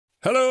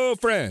Hello,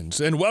 friends,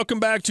 and welcome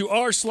back to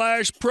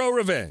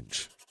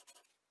r/ProRevenge.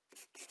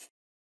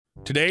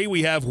 Today,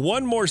 we have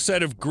one more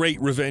set of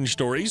great revenge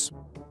stories.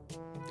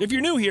 If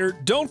you're new here,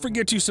 don't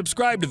forget to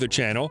subscribe to the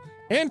channel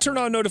and turn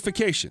on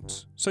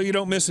notifications so you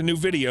don't miss a new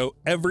video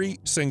every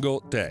single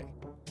day.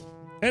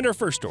 And our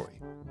first story.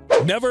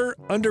 Never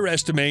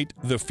underestimate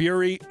the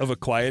fury of a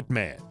quiet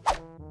man. A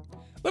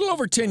little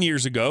over 10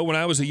 years ago, when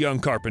I was a young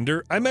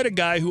carpenter, I met a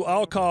guy who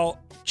I'll call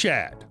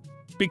Chad,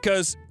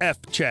 because F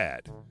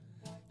Chad.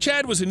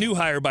 Chad was a new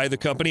hire by the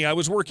company I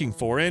was working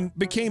for and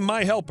became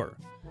my helper.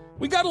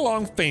 We got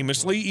along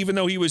famously, even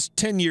though he was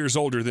 10 years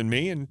older than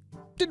me and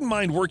didn't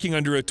mind working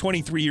under a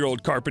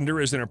 23-year-old carpenter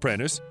as an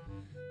apprentice.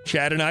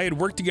 Chad and I had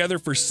worked together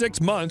for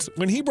 6 months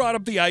when he brought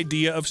up the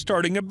idea of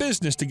starting a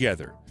business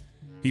together.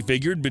 He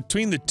figured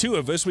between the two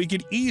of us we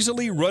could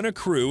easily run a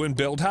crew and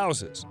build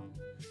houses.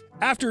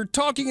 After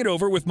talking it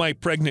over with my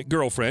pregnant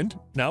girlfriend,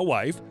 now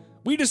wife,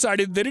 we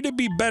decided that it'd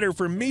be better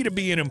for me to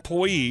be an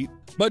employee,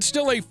 but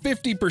still a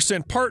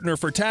 50% partner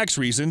for tax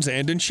reasons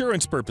and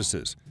insurance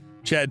purposes.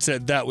 Chad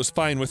said that was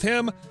fine with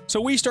him,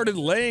 so we started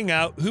laying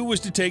out who was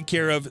to take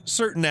care of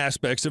certain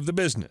aspects of the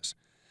business.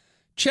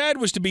 Chad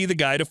was to be the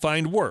guy to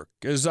find work,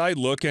 as I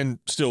look, and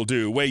still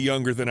do, way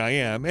younger than I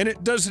am, and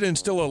it doesn't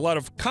instill a lot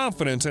of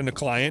confidence in a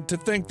client to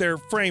think their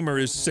framer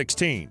is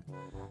 16.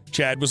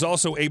 Chad was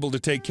also able to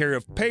take care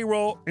of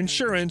payroll,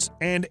 insurance,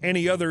 and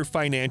any other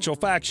financial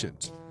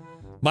factions.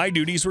 My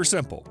duties were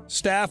simple: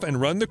 staff and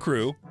run the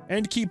crew,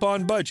 and keep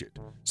on budget,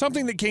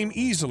 something that came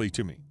easily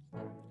to me.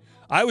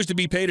 I was to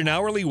be paid an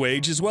hourly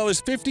wage as well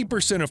as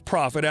 50% of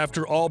profit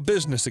after all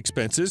business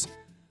expenses.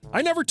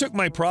 I never took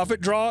my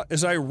profit draw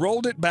as I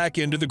rolled it back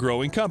into the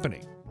growing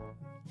company.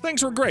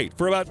 Things were great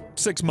for about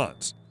 6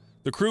 months.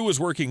 The crew was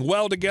working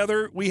well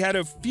together, we had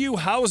a few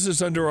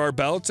houses under our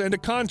belts and a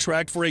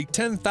contract for a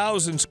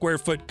 10,000 square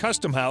foot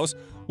custom house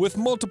with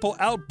multiple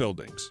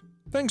outbuildings.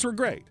 Things were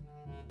great.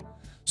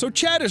 So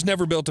Chad has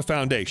never built a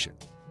foundation,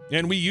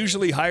 and we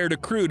usually hired a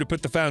crew to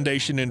put the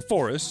foundation in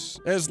for us,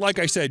 as like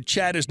I said,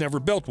 Chad has never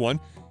built one,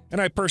 and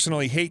I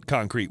personally hate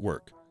concrete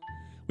work.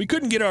 We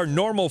couldn't get our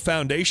normal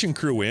foundation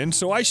crew in,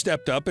 so I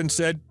stepped up and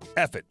said,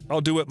 F it,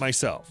 I'll do it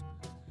myself.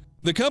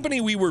 The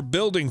company we were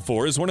building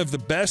for is one of the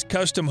best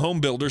custom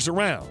home builders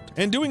around,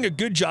 and doing a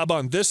good job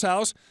on this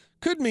house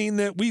could mean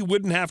that we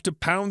wouldn't have to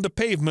pound the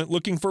pavement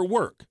looking for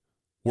work.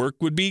 Work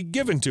would be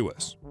given to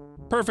us.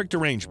 Perfect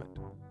arrangement.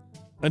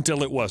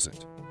 Until it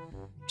wasn't.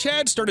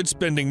 Chad started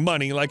spending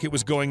money like it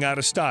was going out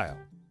of style.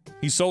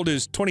 He sold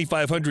his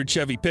 2500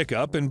 Chevy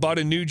pickup and bought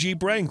a new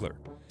Jeep Wrangler.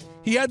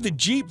 He had the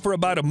Jeep for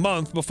about a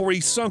month before he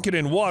sunk it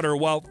in water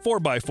while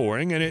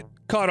 4x4ing, and it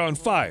caught on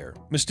fire,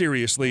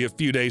 mysteriously a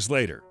few days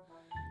later.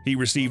 He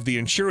received the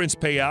insurance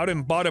payout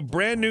and bought a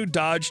brand new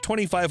Dodge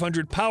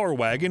 2500 Power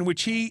Wagon,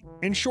 which he,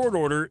 in short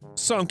order,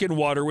 sunk in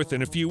water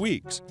within a few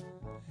weeks.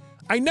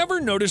 I never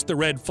noticed the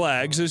red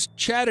flags as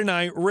Chad and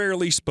I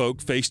rarely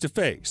spoke face to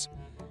face.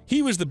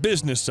 He was the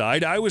business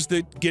side, I was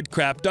the get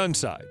crap done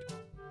side.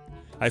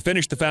 I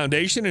finished the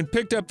foundation and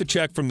picked up the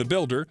check from the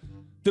builder.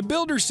 The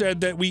builder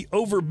said that we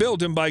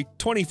overbilled him by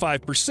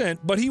 25%,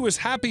 but he was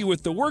happy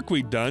with the work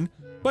we'd done,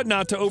 but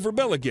not to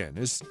overbill again,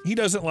 as he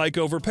doesn't like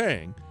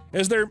overpaying,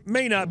 as there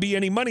may not be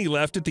any money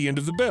left at the end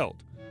of the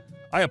build.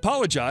 I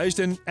apologized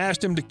and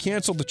asked him to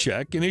cancel the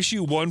check and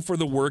issue one for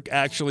the work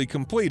actually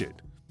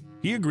completed.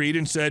 He agreed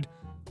and said,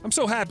 "I'm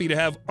so happy to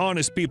have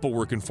honest people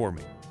working for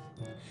me."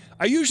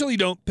 I usually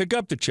don't pick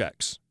up the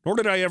checks, nor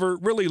did I ever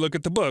really look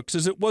at the books,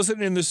 as it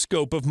wasn't in the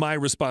scope of my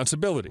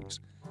responsibilities.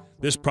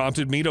 This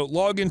prompted me to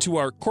log into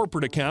our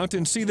corporate account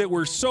and see that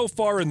we're so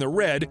far in the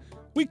red,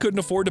 we couldn't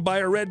afford to buy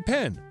a red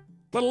pen,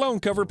 let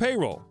alone cover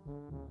payroll.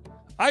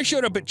 I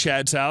showed up at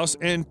Chad's house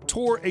and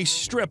tore a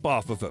strip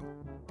off of him.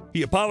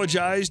 He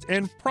apologized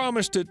and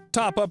promised to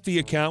top up the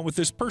account with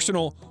his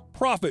personal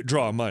profit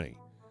draw money.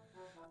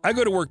 I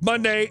go to work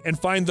Monday and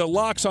find the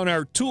locks on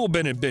our tool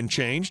bin had been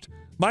changed,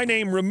 my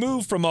name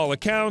removed from all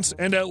accounts,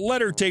 and a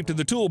letter taped to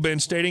the tool bin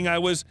stating I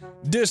was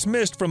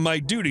dismissed from my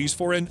duties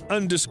for an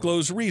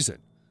undisclosed reason.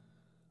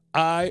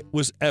 I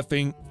was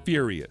effing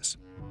furious.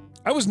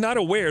 I was not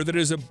aware that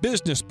as a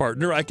business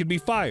partner I could be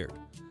fired.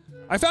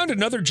 I found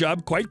another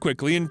job quite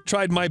quickly and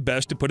tried my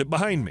best to put it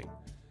behind me.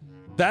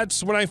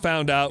 That's when I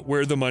found out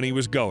where the money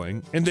was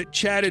going, and that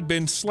Chad had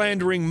been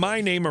slandering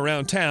my name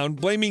around town,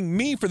 blaming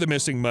me for the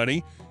missing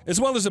money, as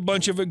well as a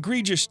bunch of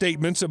egregious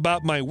statements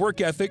about my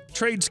work ethic,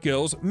 trade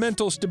skills,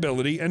 mental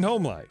stability, and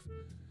home life.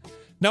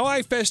 Now,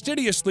 I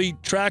fastidiously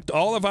tracked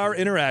all of our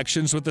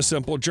interactions with a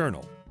simple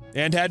journal,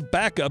 and had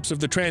backups of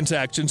the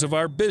transactions of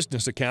our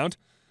business account.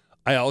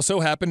 I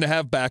also happened to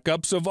have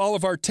backups of all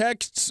of our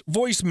texts,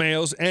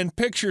 voicemails, and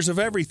pictures of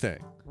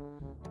everything.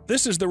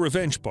 This is the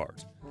revenge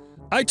part.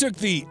 I took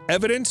the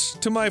evidence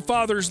to my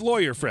father's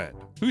lawyer friend,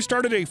 who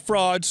started a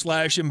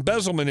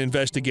fraud/embezzlement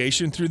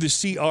investigation through the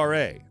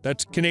CRA,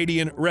 that's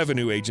Canadian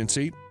Revenue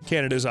Agency,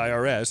 Canada's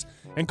IRS,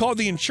 and called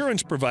the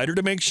insurance provider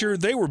to make sure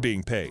they were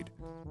being paid.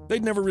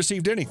 They'd never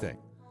received anything.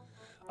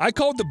 I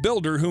called the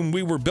builder whom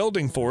we were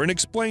building for and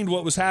explained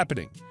what was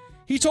happening.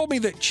 He told me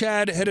that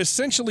Chad had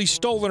essentially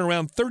stolen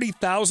around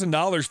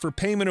 $30,000 for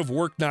payment of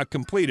work not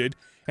completed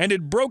and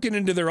had broken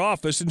into their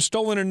office and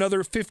stolen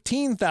another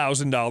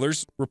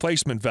 $15,000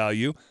 replacement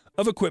value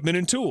of equipment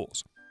and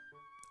tools.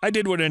 I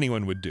did what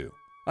anyone would do.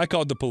 I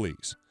called the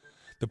police.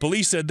 The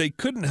police said they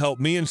couldn't help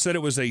me and said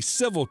it was a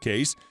civil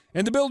case,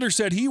 and the builder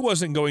said he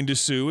wasn't going to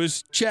sue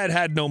as Chad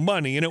had no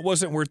money and it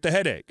wasn't worth the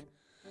headache.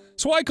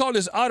 So I called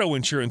his auto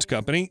insurance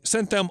company,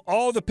 sent them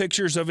all the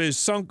pictures of his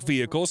sunk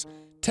vehicles,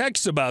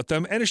 texts about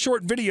them, and a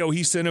short video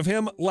he sent of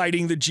him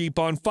lighting the Jeep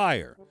on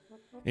fire.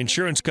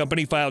 Insurance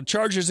company filed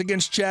charges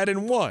against Chad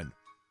and won.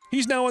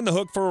 He's now on the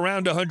hook for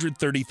around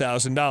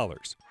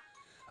 $130,000.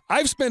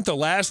 I've spent the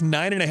last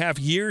 9.5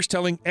 years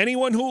telling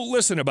anyone who will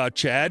listen about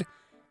Chad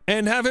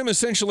and have him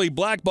essentially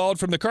blackballed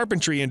from the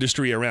carpentry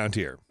industry around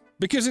here,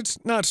 because it's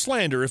not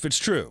slander if it's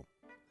true.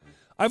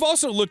 I've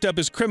also looked up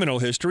his criminal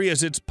history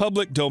as it's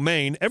public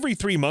domain every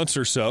 3 months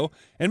or so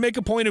and make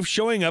a point of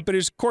showing up at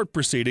his court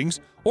proceedings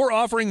or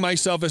offering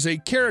myself as a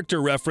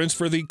character reference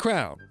for the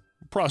Crown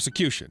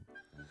prosecution.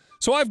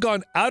 So I've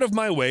gone out of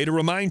my way to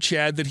remind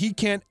Chad that he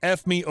can't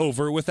F me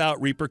over without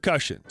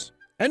repercussions.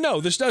 And no,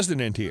 this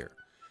doesn't end here.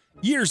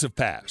 Years have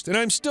passed, and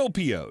I'm still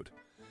PO'd.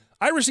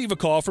 I receive a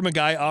call from a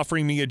guy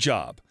offering me a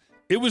job.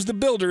 It was the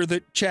builder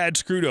that Chad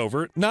screwed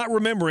over, not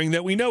remembering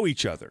that we know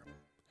each other.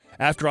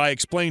 After I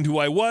explained who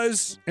I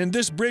was, and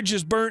this bridge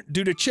is burnt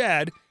due to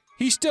Chad,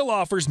 he still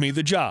offers me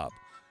the job.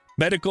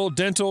 Medical,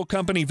 dental,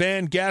 company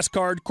van, gas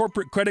card,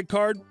 corporate credit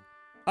card.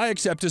 I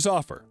accept his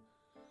offer.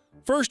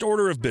 First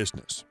order of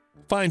business.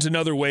 Finds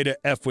another way to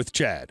F with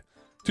Chad.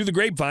 Through the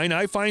grapevine,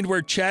 I find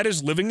where Chad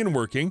is living and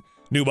working.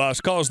 New boss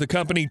calls the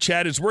company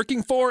Chad is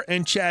working for,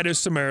 and Chad is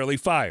summarily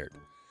fired.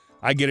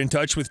 I get in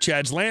touch with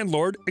Chad's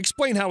landlord,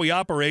 explain how he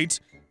operates.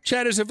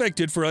 Chad is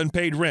evicted for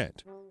unpaid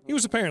rent. He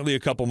was apparently a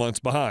couple months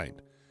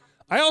behind.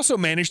 I also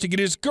managed to get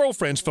his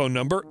girlfriend's phone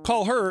number,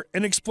 call her,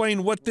 and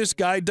explain what this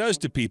guy does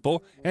to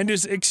people and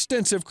his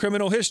extensive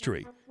criminal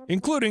history,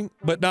 including,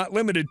 but not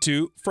limited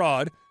to,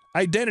 fraud,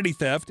 identity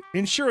theft,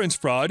 insurance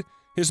fraud,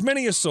 his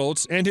many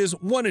assaults, and his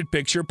wanted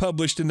picture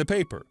published in the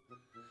paper.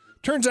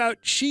 Turns out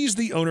she's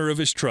the owner of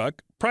his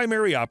truck,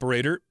 primary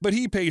operator, but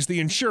he pays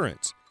the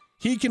insurance.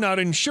 He cannot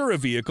insure a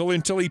vehicle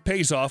until he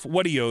pays off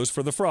what he owes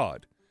for the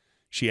fraud.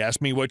 She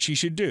asked me what she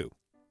should do.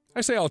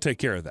 I say I'll take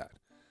care of that.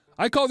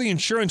 I call the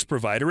insurance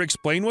provider,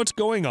 explain what's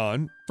going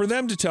on, for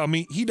them to tell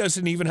me he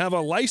doesn't even have a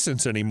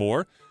license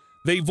anymore.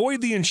 They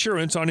void the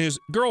insurance on his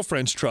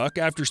girlfriend's truck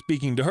after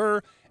speaking to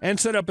her and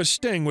set up a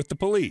sting with the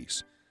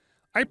police.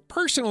 I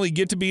personally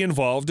get to be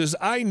involved as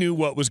I knew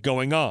what was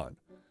going on.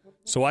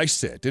 So I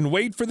sit and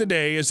wait for the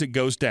day as it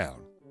goes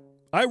down.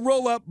 I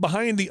roll up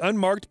behind the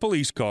unmarked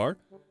police car,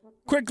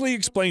 quickly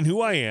explain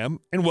who I am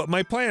and what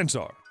my plans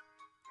are.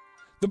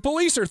 The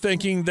police are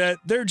thinking that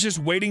they're just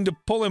waiting to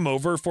pull him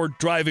over for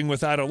driving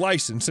without a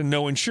license and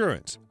no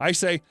insurance. I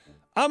say,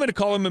 I'm going to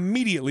call him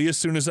immediately as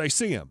soon as I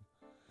see him.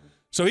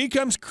 So he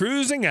comes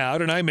cruising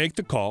out and I make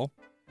the call.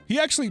 He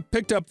actually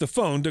picked up the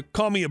phone to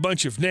call me a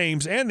bunch of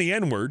names and the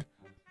N-word.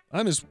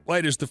 I'm as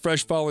white as the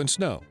fresh fallen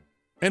snow.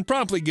 And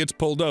promptly gets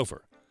pulled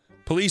over.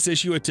 Police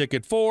issue a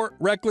ticket for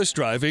reckless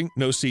driving,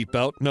 no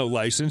seatbelt, no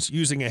license,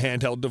 using a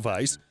handheld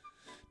device.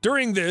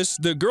 During this,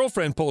 the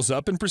girlfriend pulls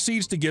up and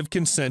proceeds to give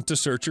consent to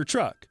search her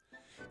truck.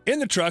 In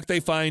the truck, they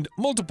find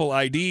multiple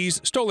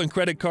IDs, stolen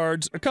credit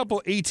cards, a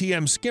couple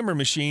ATM skimmer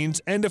machines,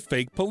 and a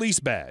fake police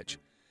badge.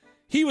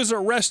 He was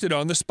arrested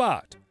on the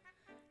spot.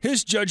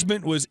 His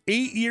judgment was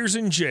 8 years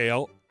in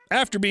jail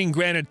after being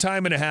granted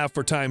time and a half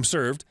for time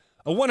served,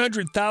 a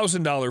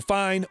 $100,000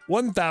 fine,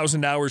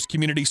 1,000 hours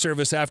community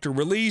service after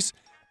release,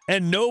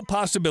 and no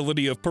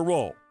possibility of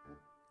parole.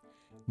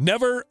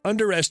 Never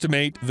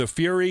underestimate the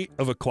fury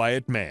of a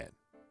quiet man.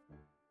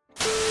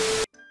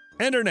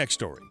 And our next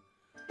story.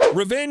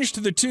 Revenge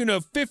to the tune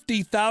of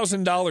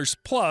 $50,000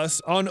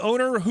 plus on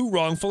owner who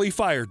wrongfully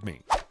fired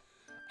me.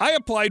 I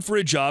applied for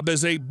a job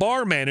as a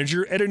bar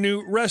manager at a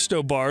new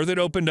resto bar that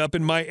opened up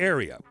in my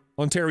area,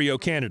 Ontario,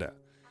 Canada.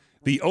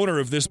 The owner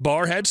of this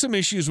bar had some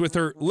issues with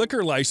her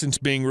liquor license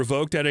being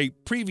revoked at a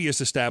previous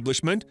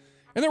establishment,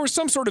 and there was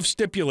some sort of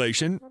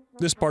stipulation,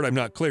 this part I'm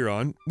not clear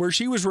on, where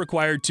she was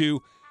required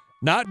to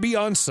not be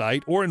on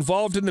site or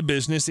involved in the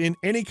business in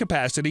any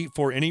capacity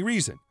for any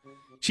reason.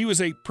 She was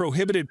a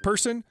prohibited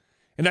person,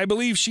 and I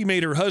believe she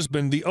made her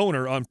husband the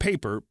owner on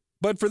paper,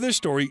 but for this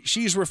story,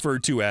 she's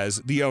referred to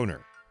as the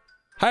owner.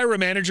 Hire a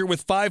manager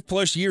with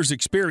 5+ years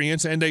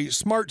experience and a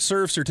Smart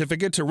Serve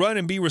certificate to run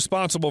and be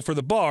responsible for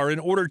the bar in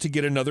order to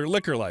get another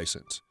liquor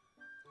license.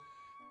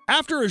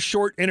 After a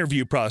short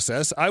interview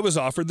process, I was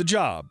offered the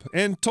job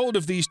and told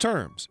of these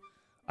terms.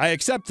 I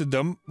accepted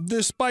them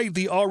despite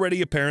the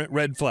already apparent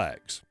red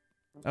flags.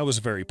 I was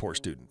a very poor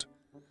student.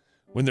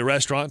 When the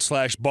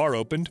restaurant/bar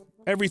opened,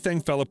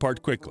 everything fell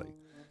apart quickly.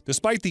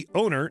 Despite the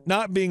owner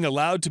not being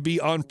allowed to be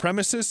on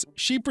premises,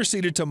 she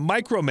proceeded to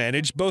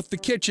micromanage both the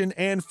kitchen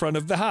and front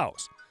of the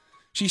house.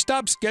 She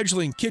stopped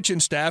scheduling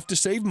kitchen staff to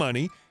save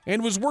money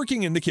and was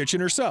working in the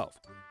kitchen herself.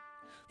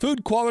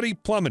 Food quality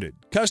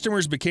plummeted.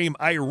 Customers became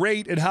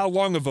irate at how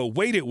long of a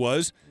wait it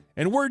was,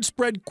 and word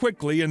spread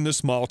quickly in the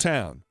small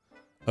town.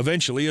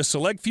 Eventually, a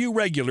select few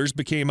regulars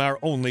became our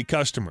only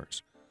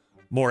customers.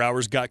 More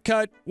hours got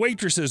cut,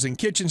 waitresses and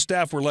kitchen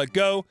staff were let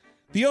go,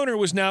 the owner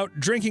was now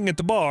drinking at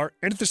the bar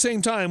and at the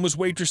same time was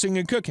waitressing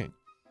and cooking.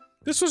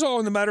 This was all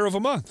in the matter of a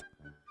month.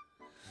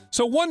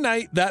 So one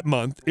night that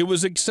month, it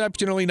was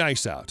exceptionally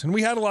nice out, and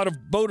we had a lot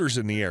of boaters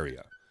in the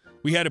area.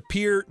 We had a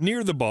pier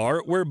near the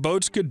bar where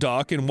boats could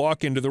dock and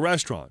walk into the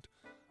restaurant.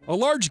 A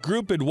large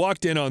group had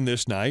walked in on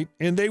this night,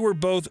 and they were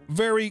both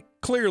very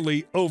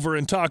clearly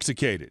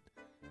over-intoxicated.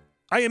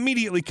 I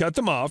immediately cut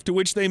them off, to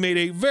which they made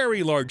a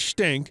very large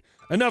stink,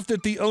 enough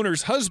that the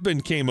owner's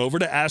husband came over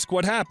to ask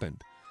what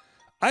happened.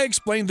 I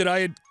explained that I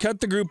had cut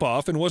the group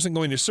off and wasn't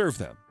going to serve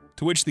them,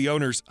 to which the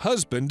owner's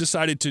husband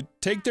decided to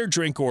take their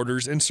drink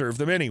orders and serve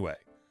them anyway.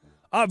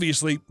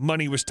 Obviously,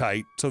 money was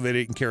tight, so they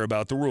didn't care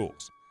about the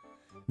rules.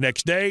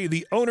 Next day,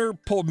 the owner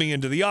pulled me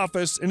into the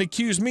office and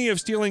accused me of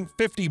stealing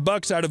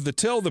 $50 out of the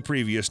till the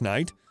previous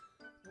night.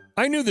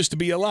 I knew this to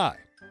be a lie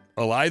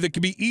that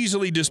could be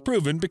easily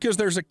disproven because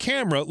there's a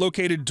camera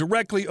located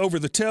directly over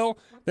the till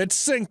that's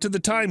synced to the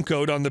time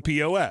code on the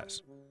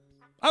POS.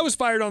 I was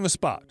fired on the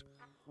spot.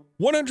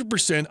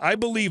 100% I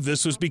believe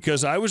this was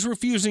because I was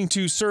refusing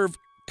to serve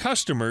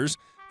customers,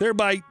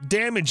 thereby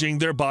damaging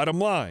their bottom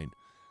line.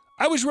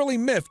 I was really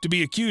miffed to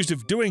be accused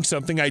of doing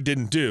something I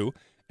didn't do,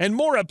 and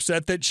more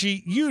upset that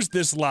she used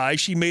this lie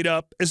she made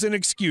up as an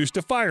excuse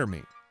to fire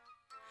me.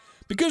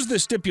 Because the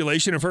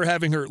stipulation of her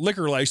having her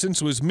liquor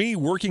license was me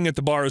working at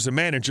the bar as a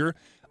manager,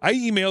 I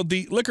emailed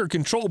the Liquor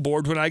Control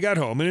Board when I got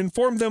home and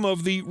informed them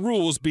of the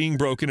rules being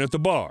broken at the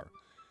bar.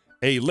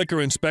 A liquor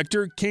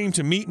inspector came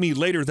to meet me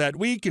later that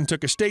week and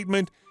took a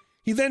statement.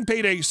 He then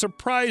paid a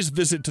surprise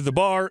visit to the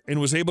bar and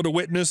was able to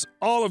witness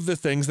all of the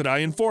things that I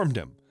informed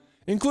him,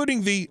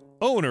 including the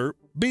owner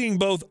being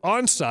both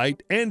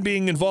on-site and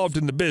being involved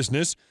in the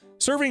business,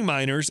 serving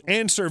minors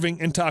and serving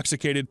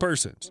intoxicated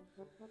persons.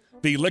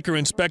 The liquor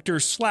inspector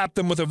slapped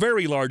them with a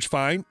very large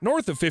fine,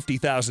 north of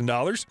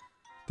 $50,000.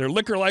 Their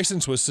liquor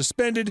license was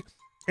suspended,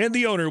 and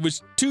the owner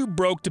was too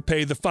broke to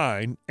pay the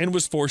fine and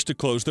was forced to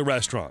close the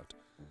restaurant.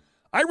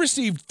 I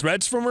received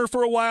threats from her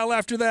for a while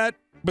after that,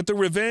 but the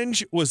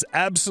revenge was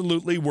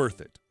absolutely worth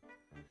it.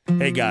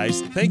 Hey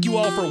guys, thank you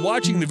all for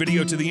watching the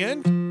video to the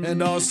end,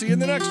 and I'll see you in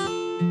the next one.